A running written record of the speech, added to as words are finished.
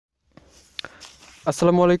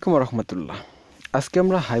আসসালামু আলাইকুম রহমতুল্লাহ। আজকে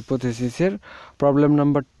আমরা হাইপোথেসিসের প্রবলেম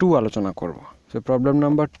নাম্বার 2 আলোচনা করব। তো প্রবলেম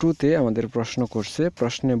নাম্বার 2তে আমাদের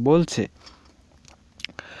প্রশ্নে বলছে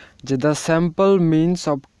যে the sample means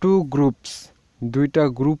of two groups, দুইটা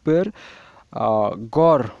গ্রুপের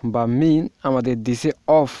গড় বা মিন আমাদের দিছে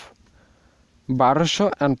অফ 1200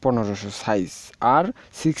 অ্যান্ড 1500 সাইজ আর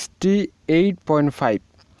 68.5,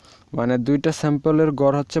 মানে দুইটা স্যাম্পলের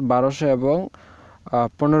গড় হচ্ছে 1200 এবং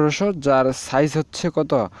 1500, যার সাইজ হচ্ছে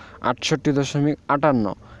কত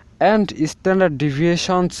 68.58, অ্যান্ড স্ট্যান্ডার্ড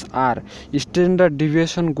ডিভিয়েশনস আর স্ট্যান্ডার্ড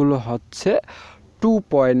ডিভিয়েশনগুলো হচ্ছে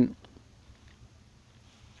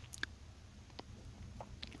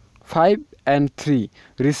 2.5 and 3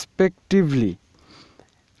 respectively.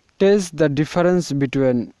 Test the difference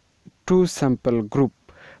between two sample group.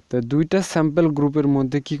 তো দুইটা স্যাম্পল গ্রুপের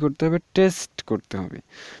মধ্যে কি করতে হবে? টেস্ট করতে হবে।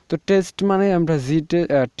 তো টেস্ট মানে আমরা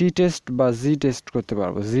টি টেস্ট বা জি টেস্ট করতে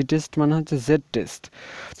পারবো। জি টেস্ট মানে হচ্ছে জেড টেস্ট।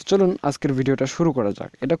 তো চলুন আজকের ভিডিওটা শুরু করা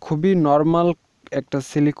যাক। এটা খুবই নর্মাল একটা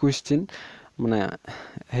সিলি কোয়েশ্চেন, মানে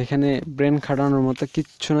এখানে ব্রেন খাটানোর মতো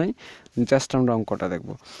কিচ্ছু নাই, জাস্ট আমরা অঙ্কটা দেখব।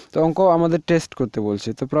 তো অঙ্ক আমাদের টেস্ট করতে বলছে।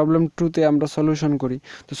 তো প্রবলেম 2তে আমরা সলিউশন করি।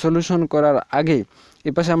 তো সলিউশন করার আগে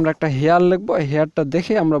এপাশে আমরা একটা হেয়ার লিখবো। হেয়ারটা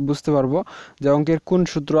দেখে আমরা বুঝতে পারবো যে অঙ্কের কোন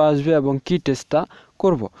সূত্র আসবে এবং কি টেস্টটা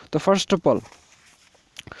করব। তো first of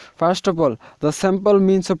all the sample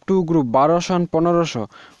means of two group 1200 and 1500।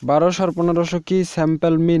 1200 আর 1500 কি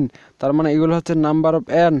স্যাম্পল মিন, তার মানে এগুলো হচ্ছে নাম্বার অফ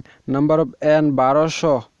এন।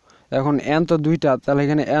 1200, এখন এন তো দুইটা, তাহলে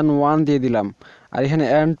এখানে n1 দিয়ে দিলাম, আর এখানে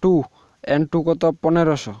n2 কত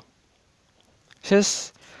 1500, শেষ।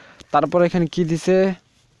 তারপর এখানে কি দিছে,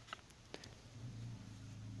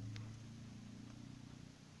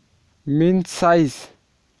 মিন সাইজ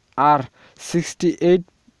আর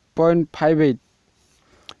 68.58।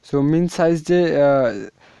 সো মিন সাইজ যে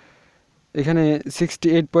এখানে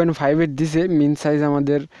 68.58 দিছে, মিন সাইজ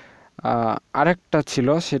আমাদের আরেকটা ছিল,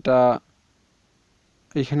 সেটা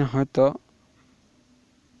এখানে হয়তো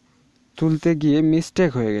তুলতে গিয়ে মিস্টেক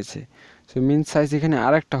হয়ে গেছে। সো মিন সাইজ এখানে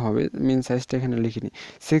আরেকটা হবে, মিন সাইজটা এখানে লিখিনি,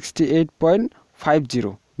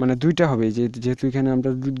 68.50, মানে দুইটা হবে, যেহেতু এখানে আমরা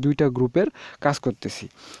দুইটা গ্রুপের কাজ করতেছি।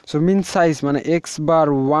 সো মিন সাইজ মানে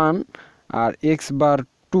x⁻1 আর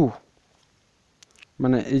x⁻2,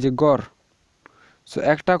 মানে এই যে গড়। সো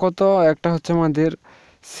একটা কত, একটা হচ্ছে আমাদের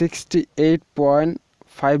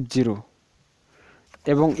 68.50,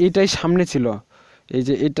 এবং এটাই সামনে ছিল, এই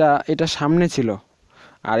যে এটা সামনে ছিল,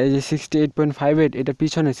 আর এই যে 68.58 এটা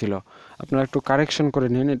পিছনে ছিল। আপনারা একটু কারেকশন করে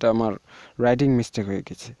নিন, এটা আমার রাইটিং মিস্টেক হয়ে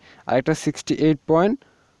গেছে। আর একটা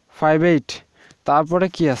 68.58, তারপরে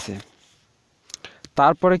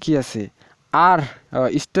কি আছে, আর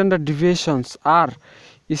স্ট্যান্ডার্ড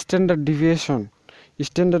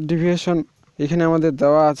ডিভিয়েশন এখানে আমাদের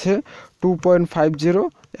দেওয়া আছে 2.50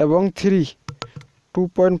 এবং 3,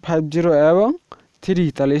 2.50 এবং 3।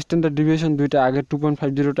 তাহলে স্ট্যান্ডার্ড ডিভিয়েশন দুইটা, আগে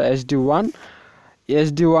 2.50টা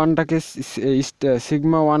SD1টাকে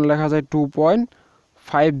সিগমা 1 লেখা যায়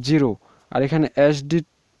 2.50, আর এখানে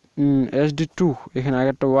SD2, এখানে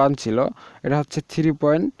আগেরটা 1 ছিল, এটা হচ্ছে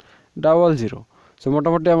 3.00। সো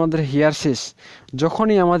মোটামুটি আমাদের হেয়ার শেষ।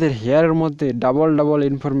 যখনই আমাদের হেয়ারের মধ্যে ডাবল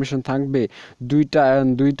ইনফরমেশন থাকবে,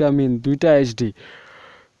 দুইটা মিন, দুইটা SD,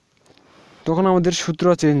 তখন আমাদের সূত্র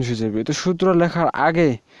চেঞ্জ হয়ে যাবে। তো সূত্র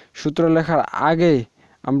লেখার আগে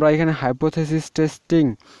আমরা এখানে হাইপোথেসিস টেস্টিং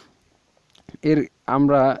এর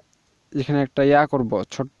আমরা এখানে একটা করব,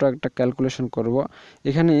 ছোট্ট একটা ক্যালকুলেশন করব।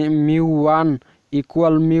 এখানে μ1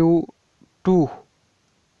 ইকুয়াল μ2,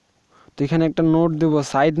 তো এখানে একটা নোট দেব,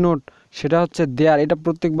 সাইড নোট, সেটা হচ্ছে দেয়ার। এটা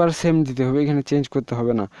প্রত্যেকবার সেম দিতে হবে, এখানে চেঞ্জ করতে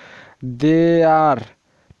হবে না। দেয়ার,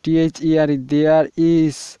 there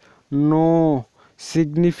is no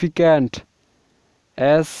significant,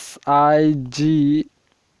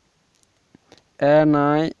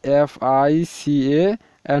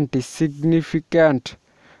 SIGNIFICANT, significant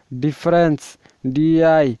difference,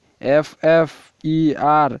 DIFFERENCE,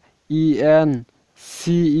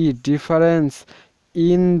 difference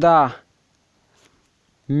in the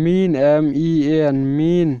mean,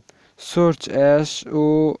 mean source,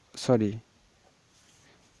 score,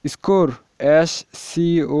 SCORES,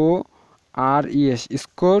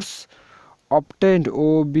 scores obtained,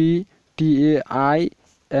 OBTAINED,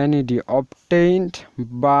 obtained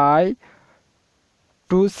by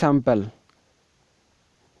two sample.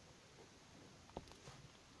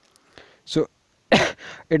 So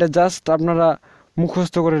এটা জাস্ট আপনারা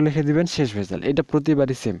মুখস্থ করে লিখে দিবেন, শেষ ভেজাল। এটা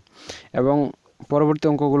প্রতিবারই সেম, এবং পরবর্তী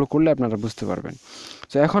অঙ্কগুলো করলে আপনারা বুঝতে পারবেন।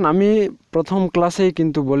 তো এখন আমি প্রথম ক্লাসেই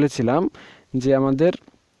কিন্তু বলেছিলাম যে আমাদের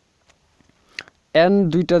এন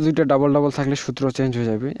দুইটা ডাবল ডাবল থাকলে সূত্র চেঞ্জ হয়ে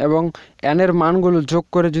যাবে, এবং এন এর মানগুলো যোগ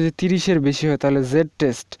করে যদি 30-এর বেশি হয় তাহলে জেড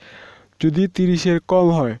টেস্ট, যদি 30-এর কম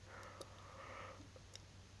হয়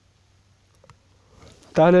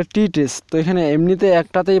তাহলে টি টেস্ট। তো এখানে এমনিতে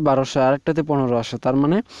একটাতেই 1200 আর একটাতে 1500, তার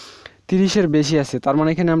মানে 30-এর বেশি আছে, তার মানে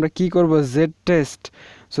এখানে আমরা কি করব, জেড টেস্ট।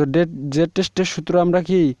 সো জেড টেস্টের সূত্র আমরা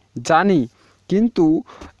কি জানি, কিন্তু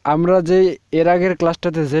আমরা যে এর আগের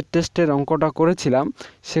ক্লাসটাতে জেড টেস্টের অঙ্কটা করেছিলাম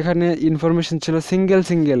সেখানে ইনফরমেশন ছিল সিঙ্গেল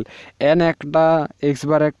এন একটা, এক্স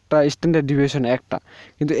বার একটা, স্ট্যান্ডার্ড ডিভিয়েশন একটা,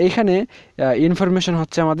 কিন্তু এইখানে ইনফরমেশন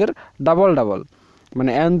হচ্ছে আমাদের ডাবল,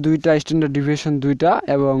 মানে এন দুইটা, স্ট্যান্ডার্ড ডিভিয়েশন দুইটা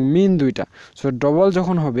এবং মিন দুইটা। সো ডাবল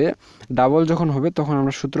যখন হবে তখন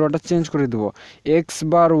আমরা সূত্রটা চেঞ্জ করে দেবো, x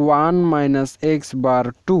bar 1 minus x bar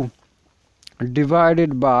 2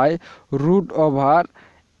 divided by root over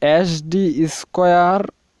S D square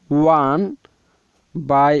 1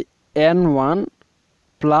 by N 1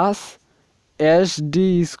 plus S D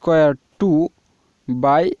square 2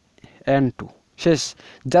 by N 2। শেষ,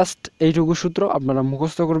 জাস্ট এইটুকু সূত্র আপনারা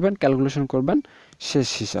মুখস্থ করবেন, ক্যালকুলেশন করবেন, শেষ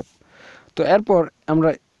হিসাব। তো এরপর আমরা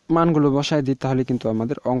মানগুলো বসায় দিই, তাহলে কিন্তু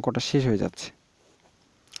আমাদের অঙ্কটা শেষ হয়ে যাচ্ছে।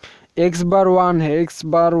 এক্স বার 1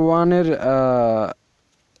 এর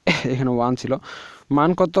এখানে 1 ছিল,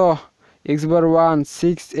 মান কত, x bar 1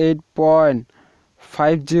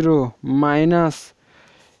 68.50 minus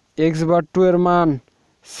x bar 2 এর মান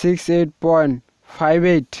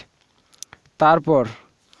 68.58, তারপর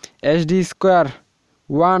এস ডি স্কোয়ার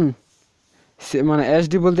 1, মানে এস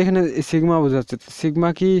ডি বলতে এখানে সিগমা বোঝাচ্ছে, সিগমা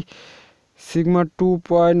কি, সিগমা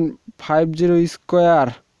 2.50 স্কোয়ার,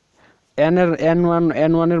 এন ওয়ান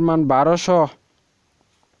এর মান 1200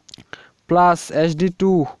 প্লাস এস ডি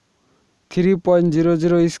 2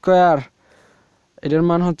 3.00 স্কোয়ার, এটার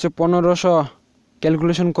মান হচ্ছে 1500।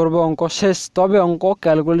 ক্যালকুলেশন করব, অঙ্ক শেষ। তবে অঙ্ক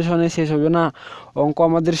ক্যালকুলেশনে শেষ হবে না, অঙ্ক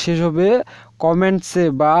আমাদের শেষ হবে কমেন্টসে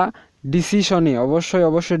বা ডিসিশনে। অবশ্যই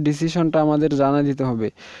ডিসিশনটা আমাদের জানা দিতে হবে।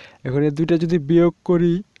 এখন এই দুইটা যদি বিয়োগ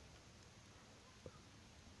করি,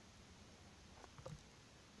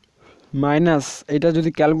 মাইনাস এটা যদি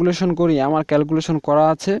ক্যালকুলেশন করি, আমার ক্যালকুলেশন করা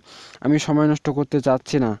আছে, আমি সময় নষ্ট করতে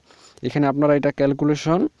চাচ্ছি না, এখানে আপনারা এটা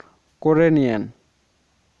ক্যালকুলেশন করে নিয়েন,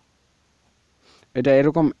 এটা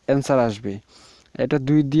এরকম অ্যান্সার আসবে। এটা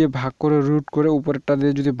 2 দিয়ে ভাগ করে রুট করে উপরেরটা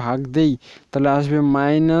দিয়ে যদি ভাগ দেই তাহলে আসবে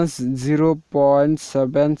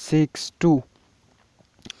 -0.762।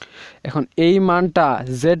 এখন এই মানটা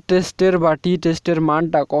জেড টেস্টের বা টি টেস্টের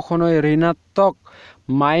মানটা কখনোই ঋণাত্মক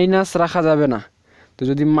মাইনাস রাখা যাবে না। তো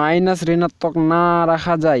যদি মাইনাস ঋণাত্মক না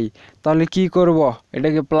রাখা যায় তাহলে কি করব,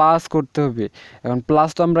 এটাকে প্লাস করতে হবে। এখন প্লাস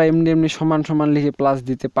তো আমরা এমনি সমান লিখে প্লাস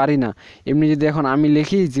দিতে পারি না, এমনি যদি এখন আমি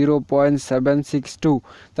লিখি 0.762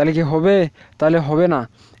 তাহলে কি হবে, তাহলে হবে না।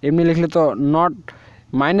 এমনি লিখলে তো নট,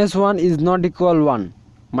 -1 ইজ নট ইকুয়াল 1,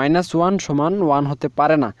 -1 সমান 1 হতে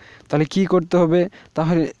পারে না। তাহলে কি করতে হবে,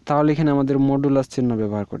 তাহলে এখানে আমাদের মডুলাস চিহ্ন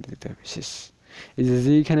ব্যবহার করে দিতে হবে, শেষ। এই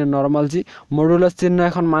যে এখানে নর্মাল জি, মডুলাস চিহ্ন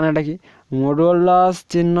এখন মানেটা কি, মডুলাস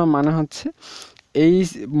চিহ্ন মানে হচ্ছে এই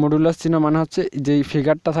মডুলাস চিহ্ন মানে হচ্ছে যে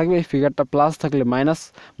ফিগারটা থাকবে, এই ফিগারটা প্লাস থাকলে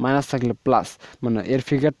মাইনাস থাকলে প্লাস, মানে এর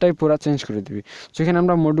ফিগারটাই পুরো চেঞ্জ করে দিবি। তো এখানে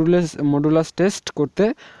আমরা মডুলাস টেস্ট করতে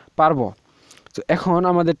পারবো। তো এখন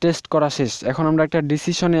আমাদের টেস্ট করা শেষ, এখন আমরা একটা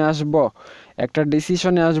ডিসিশনে আসব,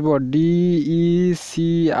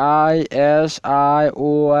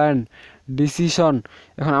 DECISION ডিসিশন।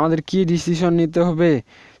 এখন আমাদের কি ডিসিশন নিতে হবে,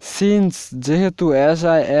 সিন্স যেহেতু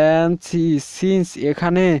সিন্স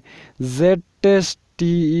এখানে জেড টেস্ট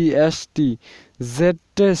জেড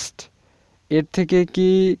টেস্ট এর থেকে কি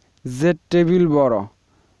জেড টেবিল বড়,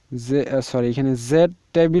 এখানে জেড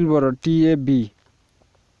টেবিল বড়, TAB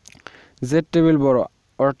জেড টেবিল বড়,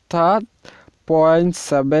 অর্থাৎ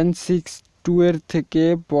 0.762 এর থেকে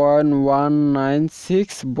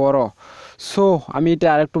 0.196 বড়। সো আমি এটা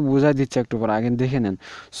আরেকটু বোঝাই দিচ্ছি, একটু পর আগে দেখে নেন।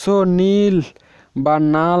 সো নীল বা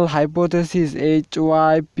নাল hypothesis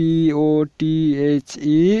HYPOTHESIS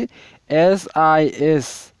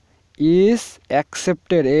is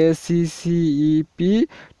accepted, ACCEPTED।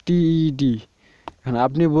 এখন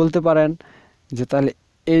আপনি বলতে পারেন যে তাহলে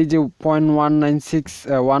এই যে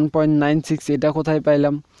 1.96 এটা কোথায়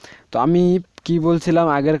পাইলাম। তো আমি কি বলছিলাম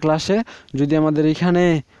আগের ক্লাসে, যদি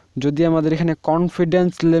আমাদের এখানে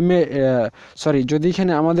কনফিডেন্স লিমিট, যদি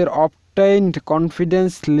এখানে আমাদের অবটেইনড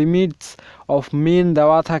কনফিডেন্স লিমিটস অফ মিন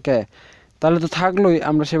দেওয়া থাকে তাহলে তো থাকলোই,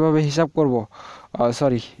 আমরা সেভাবে হিসাব করব,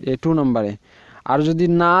 এই 2 নম্বরে। আর যদি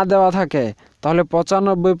না দেওয়া থাকে তাহলে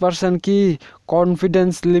 95% কি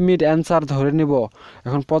কনফিডেন্স লিমিট অ্যান্সার ধরে নিব।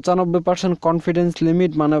 এখন 95% কনফিডেন্স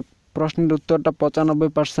লিমিট মানে প্রশ্নের উত্তরটা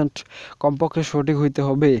 95% কমপক্ষে সঠিক হইতে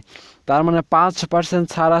হবে। তার মানে 5%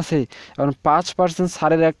 ছাড় আছে, এবং 5%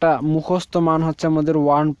 ছাড়ের একটা মুখস্থ মান হচ্ছে আমাদের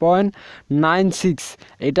 1.96।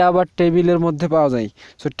 এটা আবার টেবিলের মধ্যে পাওয়া যায়।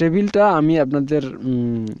 সো টেবিলটা আমি আপনাদের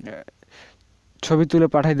ছবি তুলে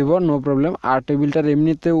পাঠিয়ে দেবো, নো প্রবলেম। আর টেবিলটার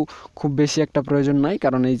এমনিতেও খুব বেশি একটা প্রয়োজন নাই,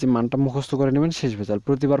 কারণ এই যে মানটা মুখস্থ করে নেবেন শেষ ভেজাল,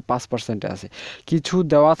 প্রতিবার 5%-এ আছে। কিছু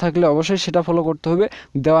দেওয়া থাকলে অবশ্যই সেটা ফলো করতে হবে,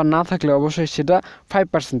 দেওয়া না থাকলে অবশ্যই সেটা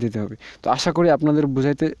 5% দিতে হবে। তো আশা করি আপনাদের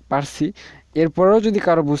বুঝাইতে পারছি। এরপরেও যদি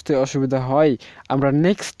কারো বুঝতে অসুবিধা হয়, আমরা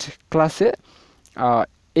নেক্সট ক্লাসে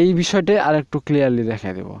এই বিষয়টা আর একটু ক্লিয়ারলি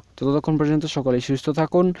দেখাই দেবো। তো ততক্ষণ পর্যন্ত সকলেই সুস্থ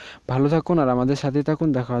থাকুন, ভালো থাকুন, আর আমাদের সাথে থাকুন।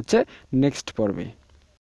 দেখা হচ্ছে নেক্সট পর্বে।